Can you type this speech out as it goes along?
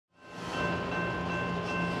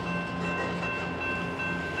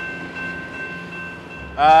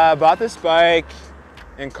Bought this bike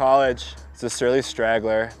in college. It's a Surly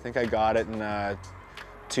Straggler. I think I got it in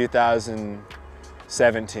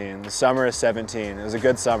 2017, the summer of 17. It was a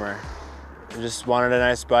good summer. I just wanted a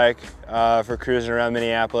nice bike for cruising around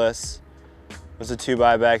Minneapolis. It was a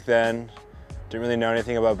 2x back then. Didn't really know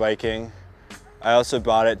anything about biking. I also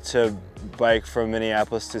bought it to bike from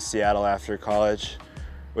Minneapolis to Seattle after college,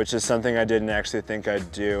 which is something I didn't actually think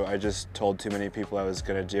I'd do. I just told too many people I was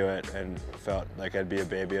gonna do it and felt like I'd be a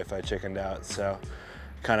baby if I chickened out. So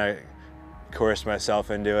kind of coerced myself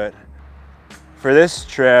into it. For this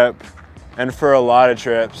trip, and for a lot of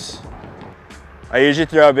trips, I usually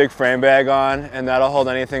throw a big frame bag on, and that'll hold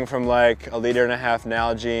anything from like 1.5 liters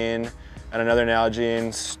Nalgene and another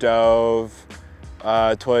Nalgene, stove,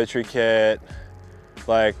 toiletry kit,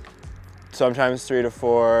 like sometimes 3 to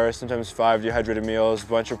 4, sometimes 5 dehydrated meals, a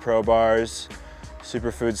bunch of Pro Bars,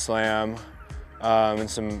 Superfood Slam,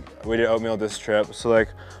 and we did oatmeal this trip. So like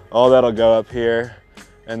all that'll go up here,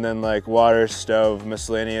 and then like water, stove,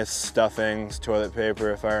 miscellaneous stuffings, toilet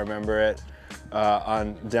paper if I remember it,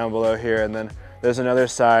 down below here. And then there's another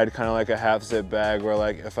side, kind of like a half zip bag, where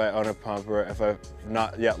like if I own a pump or if I've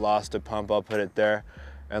not yet lost a pump, I'll put it there,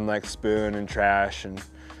 and like spoon and trash. And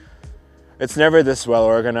it's never this well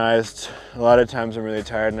organized. A lot of times I'm really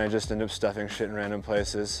tired and I just end up stuffing shit in random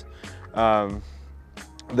places.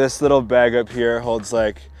 This little bag up here holds,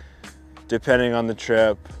 like, depending on the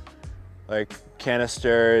trip, like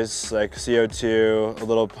canisters, like CO2, a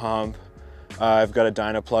little pump. I've got a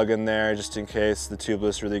Dyna plug in there just in case the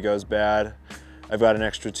tubeless really goes bad. I've got an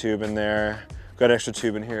extra tube in there. I've got an extra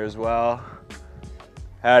tube in here as well.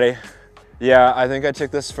 Howdy. Yeah, I think I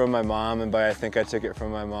took this from my mom, and by I think I took it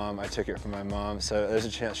from my mom, I took it from my mom, so there's a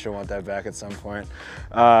chance she'll want that back at some point.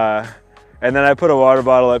 And then I put a water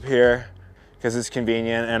bottle up here because it's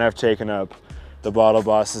convenient, and I've taken up the bottle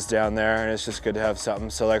bosses down there, and it's just good to have something.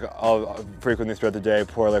 So like I'll frequently throughout the day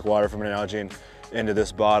pour like water from an Nalgene into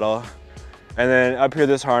this bottle. And then up here,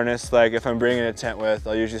 this harness, like if I'm bringing a tent with,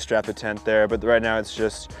 I'll usually strap the tent there, but right now it's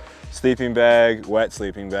just sleeping bag, wet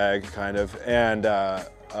sleeping bag kind of, and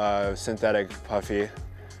synthetic puffy. And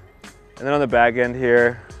then on the back end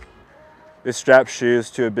here, we strap shoes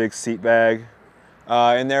to a big seat bag.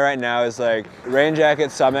 In there right now is like rain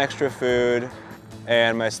jacket, some extra food,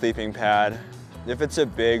 and my sleeping pad. If it's a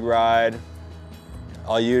big ride,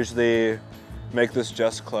 I'll usually make this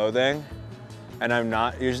just clothing. And I'm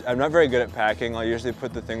not very good at packing. I'll usually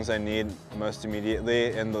put the things I need most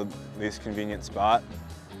immediately in the least convenient spot.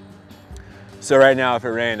 So right now, if it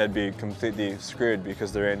rained, I'd be completely screwed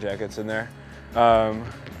because the rain jacket's in there. And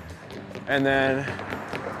then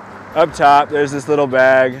up top, there's this little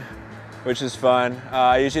bag, which is fun.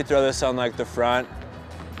 I usually throw this on like the front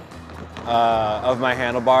of my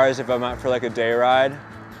handlebars if I'm out for like a day ride.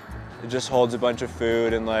 It just holds a bunch of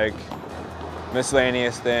food and like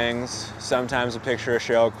miscellaneous things. Sometimes a picture of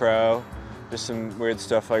Sheryl Crow, just some weird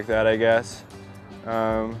stuff like that, I guess.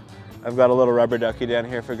 I've got a little rubber ducky down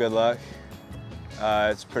here for good luck.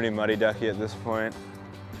 It's pretty muddy ducky at this point.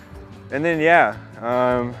 And then yeah,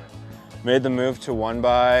 made the move to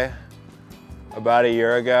 1x about a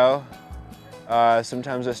year ago.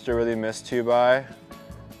 Sometimes I still really miss 2x.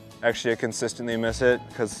 Actually, I consistently miss it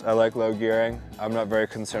because I like low gearing. I'm not very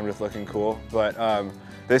concerned with looking cool, but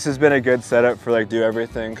this has been a good setup for like do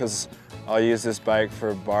everything, because I'll use this bike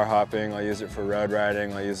for bar hopping, I'll use it for road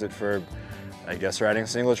riding, I'll use it for, I guess, riding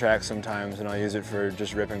single track sometimes, and I'll use it for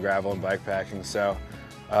just ripping gravel and bike packing. So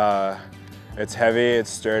it's heavy, it's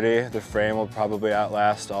sturdy, the frame will probably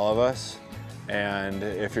outlast all of us, and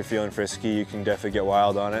if you're feeling frisky, you can definitely get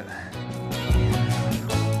wild on it.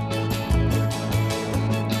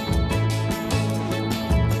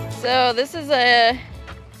 So this is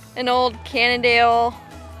an old Cannondale,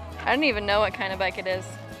 I don't even know what kind of bike it is.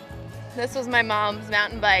 This was my mom's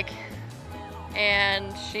mountain bike,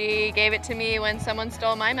 and she gave it to me when someone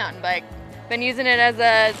stole my mountain bike. Been using it as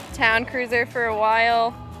a town cruiser for a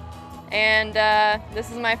while, and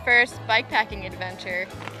this is my first bike packing adventure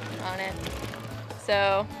on it.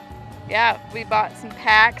 So yeah, we bought some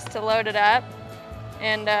packs to load it up,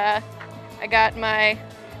 and I got my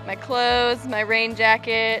clothes, my rain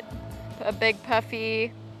jacket, a big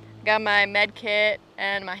puffy, got my med kit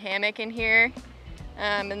and my hammock in here,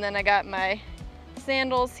 and then I got my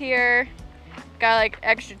sandals here, got like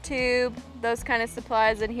extra tube, those kind of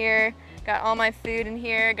supplies in here, got all my food in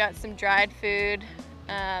here, got some dried food,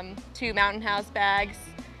 2 Mountain House bags,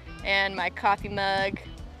 and my coffee mug.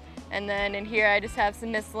 And then in here I just have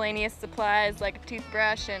some miscellaneous supplies like a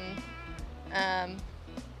toothbrush and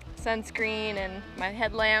sunscreen and my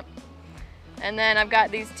headlamp. And then I've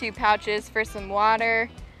got these 2 pouches for some water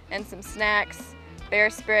and some snacks. bear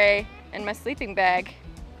spray, and my sleeping bag,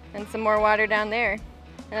 and some more water down there.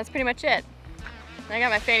 And that's pretty much it. And I got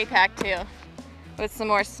my fanny pack too, with some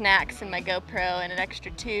more snacks and my GoPro and an extra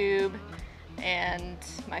tube and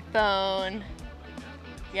my phone.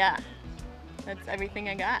 Yeah, that's everything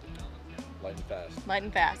I got. Light and fast. Light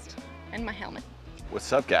and fast. And my helmet.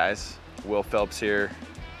 What's up, guys? Will Phelps here.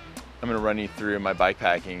 I'm gonna run you through my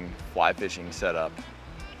bikepacking fly fishing setup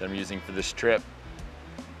that I'm using for this trip.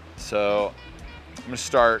 So I'm gonna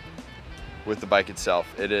start with the bike itself.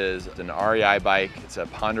 It is an REI bike. It's a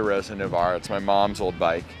Ponderosa Novara. It's my mom's old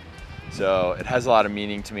bike. So it has a lot of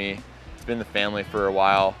meaning to me. It's been in the family for a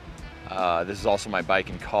while. This is also my bike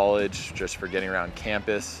in college, just for getting around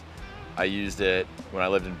campus. I used it when I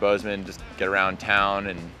lived in Bozeman, just to get around town,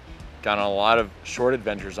 and got on a lot of short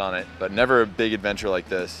adventures on it, but never a big adventure like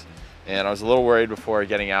this. And I was a little worried before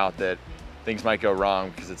getting out that things might go wrong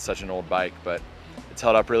because it's such an old bike, but it's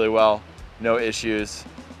held up really well. No issues,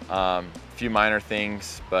 a few minor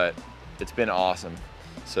things, but it's been awesome.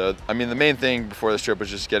 So, I mean, the main thing before this trip was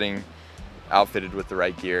just getting outfitted with the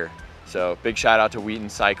right gear. So big shout out to Wheaton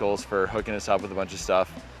Cycles for hooking us up with a bunch of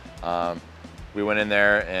stuff. We went in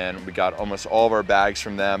there and we got almost all of our bags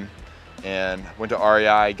from them, and went to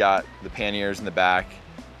REI, got the panniers in the back.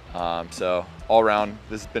 So all around,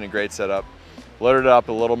 this has been a great setup. Loaded it up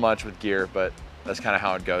a little much with gear, but that's kind of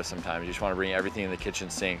how it goes sometimes. You just want to bring everything in the kitchen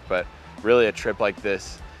sink, but really a trip like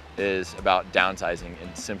this is about downsizing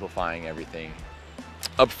and simplifying everything.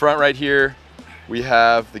 Up front right here, we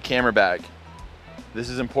have the camera bag. This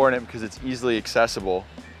is important because it's easily accessible.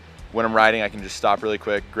 When I'm riding, I can just stop really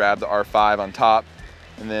quick, grab the R5 on top,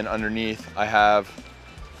 and then underneath I have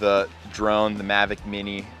the drone, the Mavic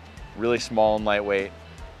Mini, really small and lightweight,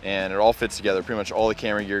 and it all fits together. Pretty much all the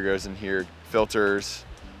camera gear goes in here. Filters,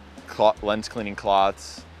 lens cleaning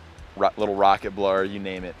cloths, little rocket blower, you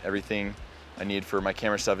name it. Everything I need for my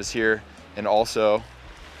camera stuff is here. And also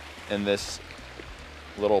in this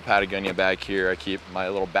little Patagonia bag here, I keep my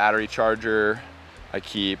little battery charger, I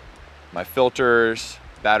keep my filters,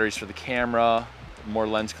 batteries for the camera, more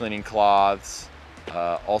lens cleaning cloths,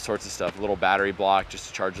 all sorts of stuff. A little battery block just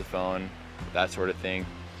to charge the phone, that sort of thing.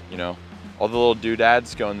 You know, all the little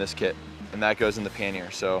doodads go in this kit, and that goes in the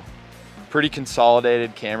pannier. So pretty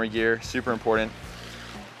consolidated camera gear, super important.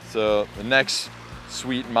 So the next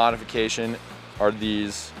sweet modification are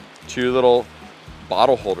these two little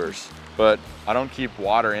bottle holders, but I don't keep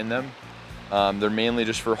water in them. They're mainly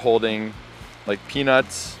just for holding like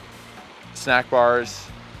peanuts, snack bars,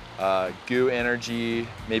 Goo Energy,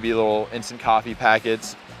 maybe little instant coffee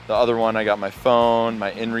packets. The other one, I got my phone,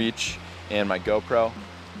 my inReach, and my GoPro.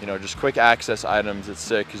 You know, just quick access items. It's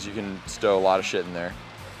sick because you can stow a lot of shit in there.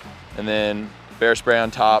 And then bear spray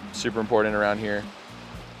on top, super important around here.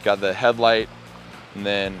 Got the headlight, and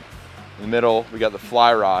then in the middle, we got the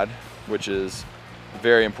fly rod, which is a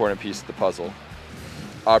very important piece of the puzzle.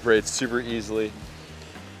 Operates super easily.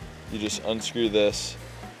 You just unscrew this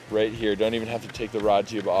right here. Don't even have to take the rod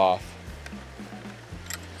tube off.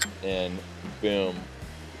 And boom,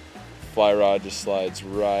 fly rod just slides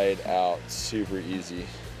right out, super easy.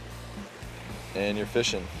 And you're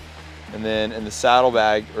fishing. And then in the saddle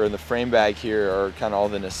bag, or in the frame bag here, are kind of all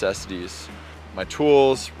the necessities. My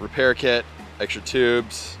tools, repair kit, extra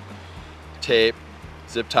tubes, tape,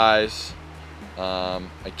 zip ties.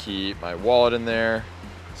 I keep my wallet in there,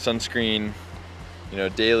 sunscreen, you know,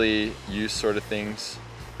 daily use sort of things.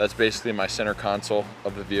 That's basically my center console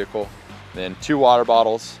of the vehicle. Then 2 water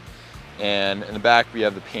bottles, and in the back we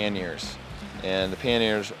have the panniers. And the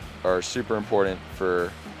panniers are super important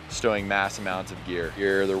for stowing mass amounts of gear.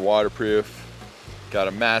 Here, they're waterproof. Got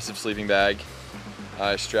a massive sleeping bag.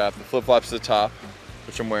 I strap the flip-flops to the top,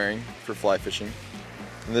 which I'm wearing for fly fishing.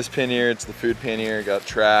 And this pannier, it's the food pannier. Got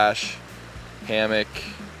trash, hammock,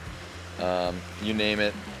 you name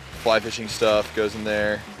it. Fly fishing stuff goes in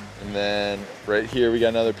there. And then right here we got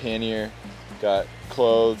another pannier. Got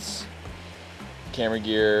clothes, camera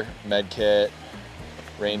gear, med kit,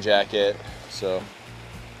 rain jacket. So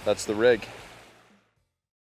that's the rig.